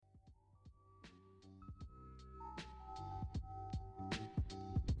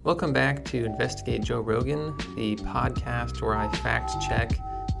Welcome back to Investigate Joe Rogan, the podcast where I fact-check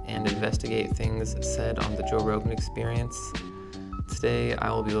and investigate things said on the Joe Rogan Experience. Today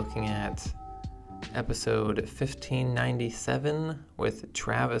I will be looking at episode 1597 with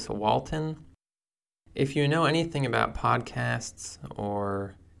Travis Walton. If you know anything about podcasts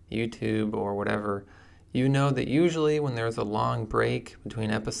or YouTube or whatever, you know that usually when there's a long break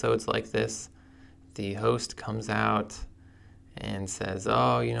between episodes like this, the host comes out and says,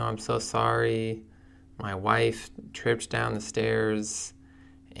 I'm so sorry. My wife tripped down the stairs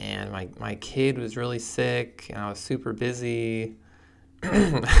and my kid was really sick and I was super busy.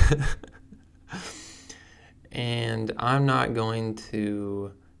 And I'm not going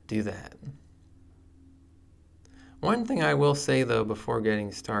to do that. One thing I will say, though, before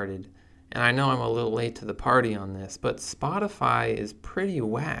getting started, and I know I'm a little late to the party on this, but Spotify is pretty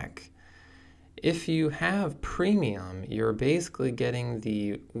whack. If you have premium, you're basically getting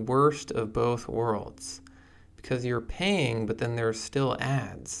the worst of both worlds because you're paying, but then there's still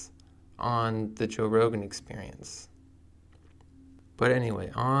ads on the Joe Rogan Experience. But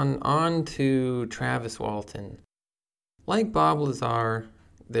anyway, on to Travis Walton. Like Bob Lazar,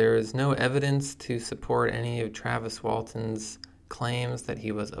 there is no evidence to support any of Travis Walton's claims that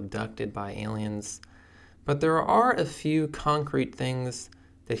he was abducted by aliens, but there are a few concrete things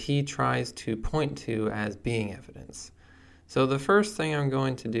that he tries to point to as being evidence. So the first thing I'm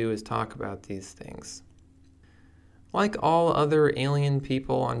going to do is talk about these things. Like all other alien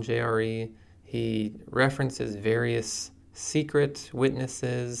people on JRE, he references various secret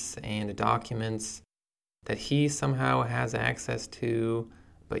witnesses and documents that he somehow has access to,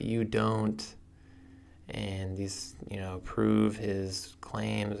 but you don't. And these, prove his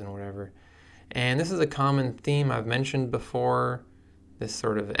claims and whatever. And this is a common theme I've mentioned before, this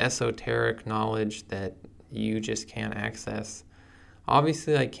sort of esoteric knowledge that you just can't access.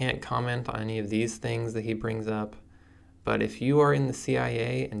 Obviously, I can't comment on any of these things that he brings up, but if you are in the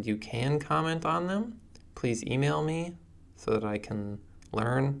CIA and you can comment on them, please email me so that I can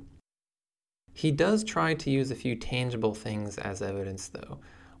learn. He does try to use a few tangible things as evidence, though.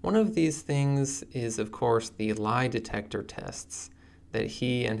 One of these things is, of course, the lie detector tests that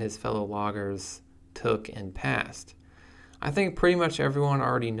he and his fellow loggers took and passed. I think pretty much everyone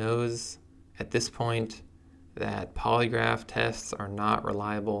already knows at this point that polygraph tests are not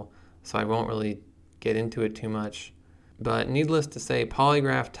reliable, so I won't really get into it too much. But needless to say,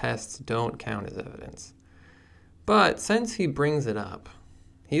 polygraph tests don't count as evidence. But since he brings it up,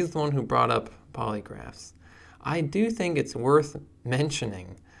 he's the one who brought up polygraphs, I do think it's worth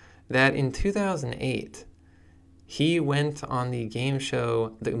mentioning that in 2008, he went on the game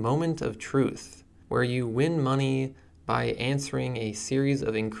show The Moment of Truth, where you win money by answering a series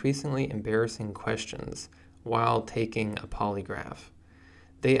of increasingly embarrassing questions while taking a polygraph.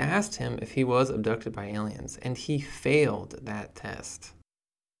 They asked him if he was abducted by aliens, and he failed that test.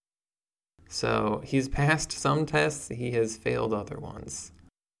 So he's passed some tests, he has failed other ones.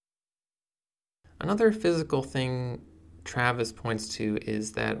 Another physical thing Travis points to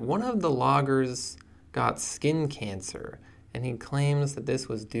is that one of the loggers got skin cancer, and he claims that this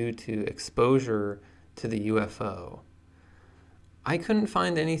was due to exposure to the UFO. I couldn't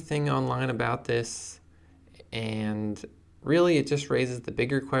find anything online about this, and really it just raises the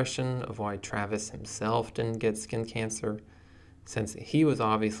bigger question of why Travis himself didn't get skin cancer, since he was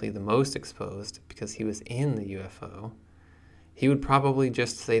obviously the most exposed because he was in the UFO. He would probably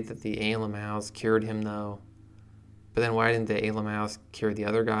just say that the ALMAs cured him, though. But then why didn't the ALMAs cure the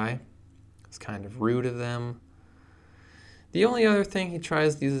other guy? It's kind of rude of them. The only other thing he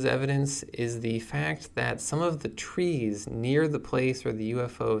tries to use as evidence is the fact that some of the trees near the place where the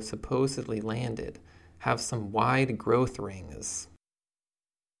UFO supposedly landed have some wide growth rings.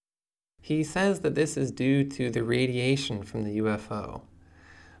 He says that this is due to the radiation from the UFO.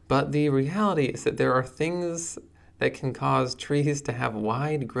 But the reality is that there are things that can cause trees to have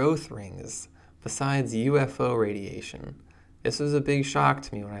wide growth rings besides UFO radiation. This was a big shock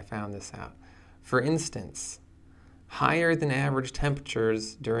to me when I found this out. For instance, higher than average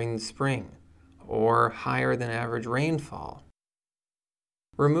temperatures during the spring, or higher than average rainfall.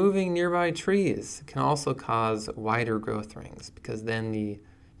 Removing nearby trees can also cause wider growth rings because then the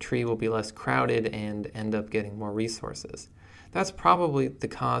tree will be less crowded and end up getting more resources. That's probably the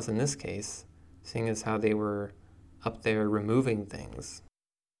cause in this case, seeing as how they were up there removing things.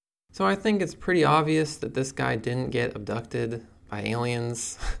 So I think it's pretty obvious that this guy didn't get abducted by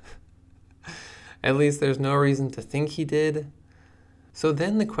aliens. At least there's no reason to think he did. So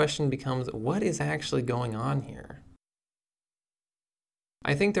then the question becomes, what is actually going on here?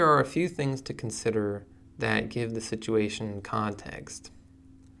 I think there are a few things to consider that give the situation context.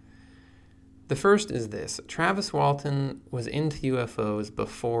 The first is this. Travis Walton was into UFOs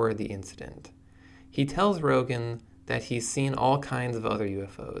before the incident. He tells Rogan that he's seen all kinds of other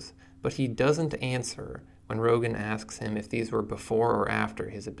UFOs, but he doesn't answer when Rogan asks him if these were before or after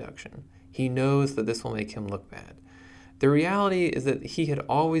his abduction. He knows that this will make him look bad. The reality is that he had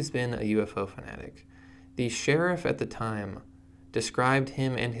always been a UFO fanatic. The sheriff at the time described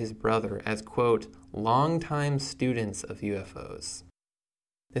him and his brother as, quote, longtime students of UFOs.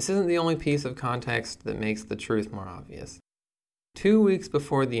 This isn't the only piece of context that makes the truth more obvious. 2 weeks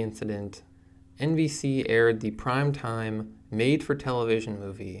before the incident, NBC aired the primetime, made-for-television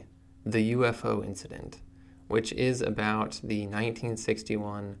movie, The UFO Incident, which is about the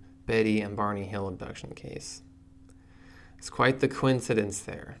 1961 Betty and Barney Hill abduction case. It's quite the coincidence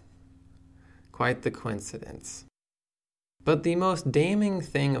there. Quite the coincidence. But the most damning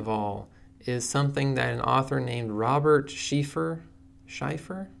thing of all is something that an author named Robert Schiefer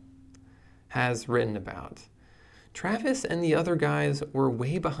has written about. Travis and the other guys were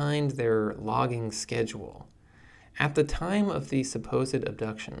way behind their logging schedule. At the time of the supposed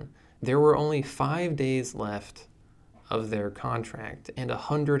abduction, there were only 5 days left of their contract and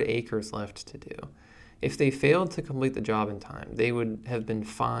 100 acres left to do. If they failed to complete the job in time, they would have been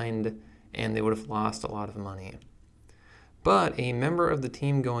fined and they would have lost a lot of money. But a member of the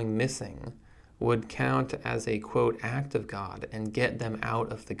team going missing would count as a, quote, act of God and get them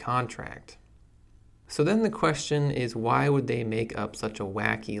out of the contract. So then the question is, why would they make up such a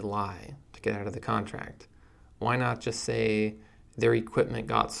wacky lie to get out of the contract? Why not just say their equipment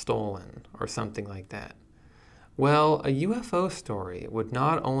got stolen or something like that? Well, a UFO story would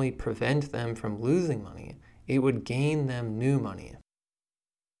not only prevent them from losing money, it would gain them new money.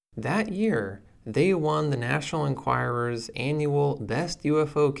 That year, they won the National Enquirer's annual Best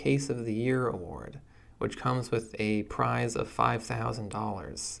UFO Case of the Year award, which comes with a prize of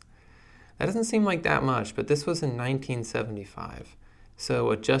 $5,000. That doesn't seem like that much, but this was in 1975.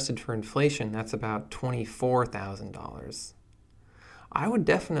 So adjusted for inflation, that's about $24,000. I would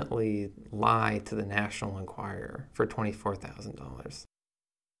definitely lie to the National Enquirer for $24,000.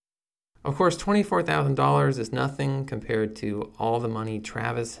 Of course, $24,000 is nothing compared to all the money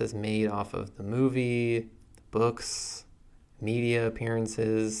Travis has made off of the movie, books, media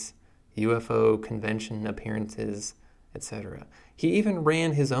appearances, UFO convention appearances, etc. He even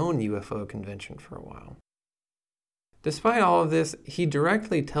ran his own UFO convention for a while. Despite all of this, he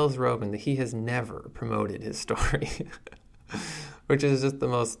directly tells Rogan that he has never promoted his story, which is just the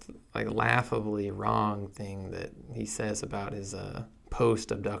most laughably wrong thing that he says about his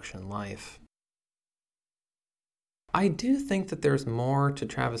post-abduction life. I do think that there's more to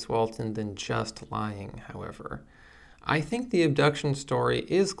Travis Walton than just lying, however. I think the abduction story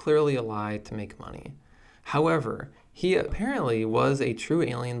is clearly a lie to make money. However, he apparently was a true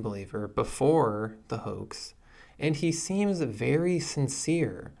alien believer before the hoax, and he seems very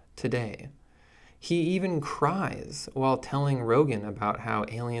sincere today. He even cries while telling Rogan about how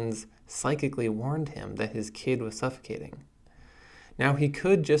aliens psychically warned him that his kid was suffocating. Now, he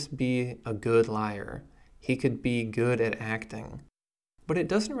could just be a good liar. He could be good at acting. But it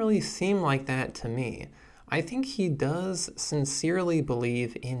doesn't really seem like that to me. I think he does sincerely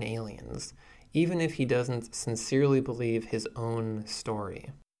believe in aliens, even if he doesn't sincerely believe his own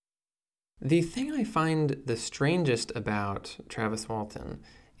story. The thing I find the strangest about Travis Walton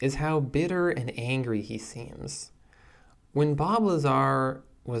is how bitter and angry he seems. When Bob Lazar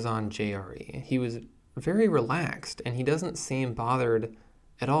was on JRE, he was very relaxed, and he doesn't seem bothered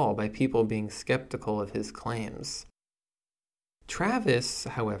at all by people being skeptical of his claims. Travis,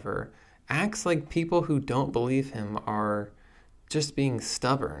 however, acts like people who don't believe him are just being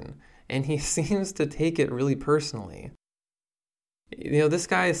stubborn, and he seems to take it really personally. This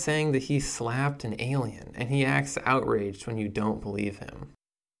guy is saying that he slapped an alien, and he acts outraged when you don't believe him.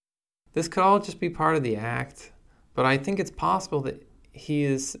 This could all just be part of the act, but I think it's possible that he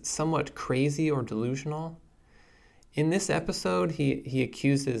is somewhat crazy or delusional. In this episode, he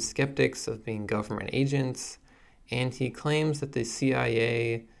accuses skeptics of being government agents, and he claims that the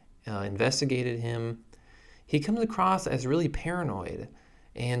CIA investigated him. He comes across as really paranoid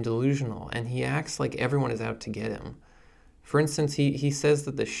and delusional, and he acts like everyone is out to get him. For instance, he says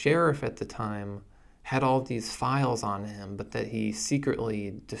that the sheriff at the time had all these files on him, but that he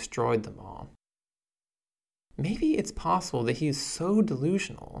secretly destroyed them all. Maybe it's possible that he's so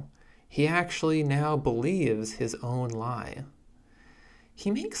delusional, he actually now believes his own lie. He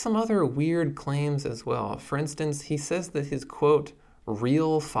makes some other weird claims as well. For instance, he says that his, quote,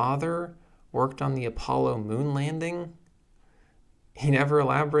 real father worked on the Apollo moon landing. He never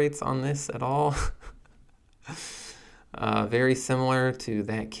elaborates on this at all. Very similar to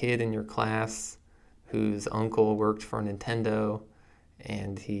that kid in your class whose uncle worked for Nintendo,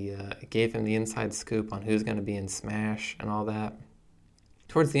 and he gave him the inside scoop on who's going to be in Smash and all that.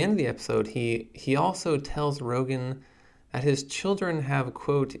 Towards the end of the episode, he also tells Rogan that his children have,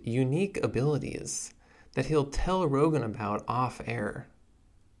 quote, unique abilities that he'll tell Rogan about off air.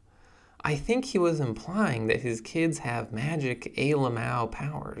 I think he was implying that his kids have magic A-Lamau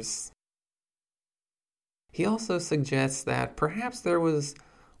powers. He also suggests that perhaps there was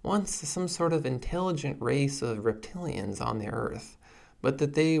once some sort of intelligent race of reptilians on the Earth, but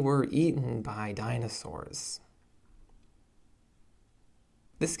that they were eaten by dinosaurs.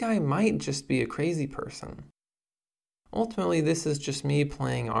 This guy might just be a crazy person. Ultimately, this is just me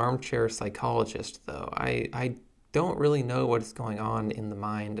playing armchair psychologist, though. I don't really know what is going on in the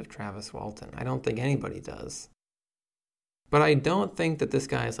mind of Travis Walton. I don't think anybody does. But I don't think that this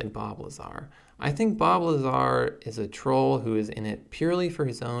guy is like Bob Lazar. I think Bob Lazar is a troll who is in it purely for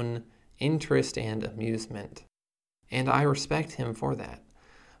his own interest and amusement. And I respect him for that.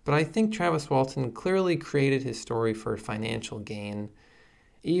 But I think Travis Walton clearly created his story for financial gain,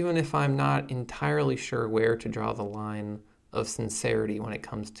 even if I'm not entirely sure where to draw the line of sincerity when it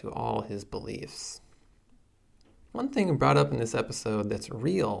comes to all his beliefs. One thing brought up in this episode that's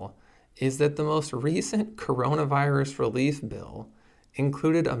real is that the most recent coronavirus relief bill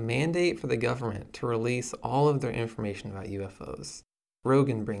included a mandate for the government to release all of their information about UFOs.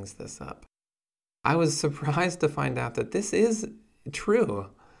 Rogan brings this up. I was surprised to find out that this is true.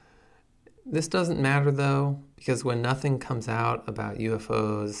 This doesn't matter, though, because when nothing comes out about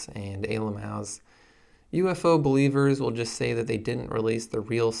UFOs and A-Lamaus, UFO believers will just say that they didn't release the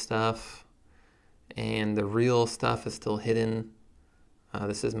real stuff, and the real stuff is still hidden.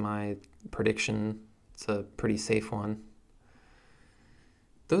 This is my prediction. It's a pretty safe one.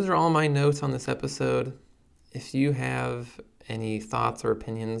 Those are all my notes on this episode. If you have any thoughts or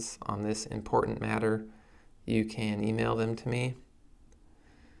opinions on this important matter, you can email them to me.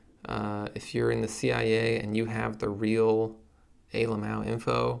 If you're in the CIA and you have the real A-Lamau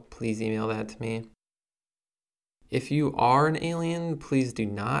info, please email that to me. If you are an alien, please do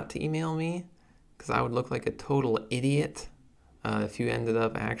not email me, because I would look like a total idiot if you ended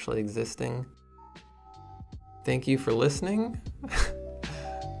up actually existing. Thank you for listening.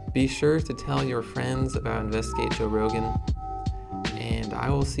 Be sure to tell your friends about Investigate Joe Rogan, and I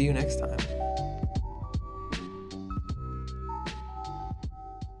will see you next time.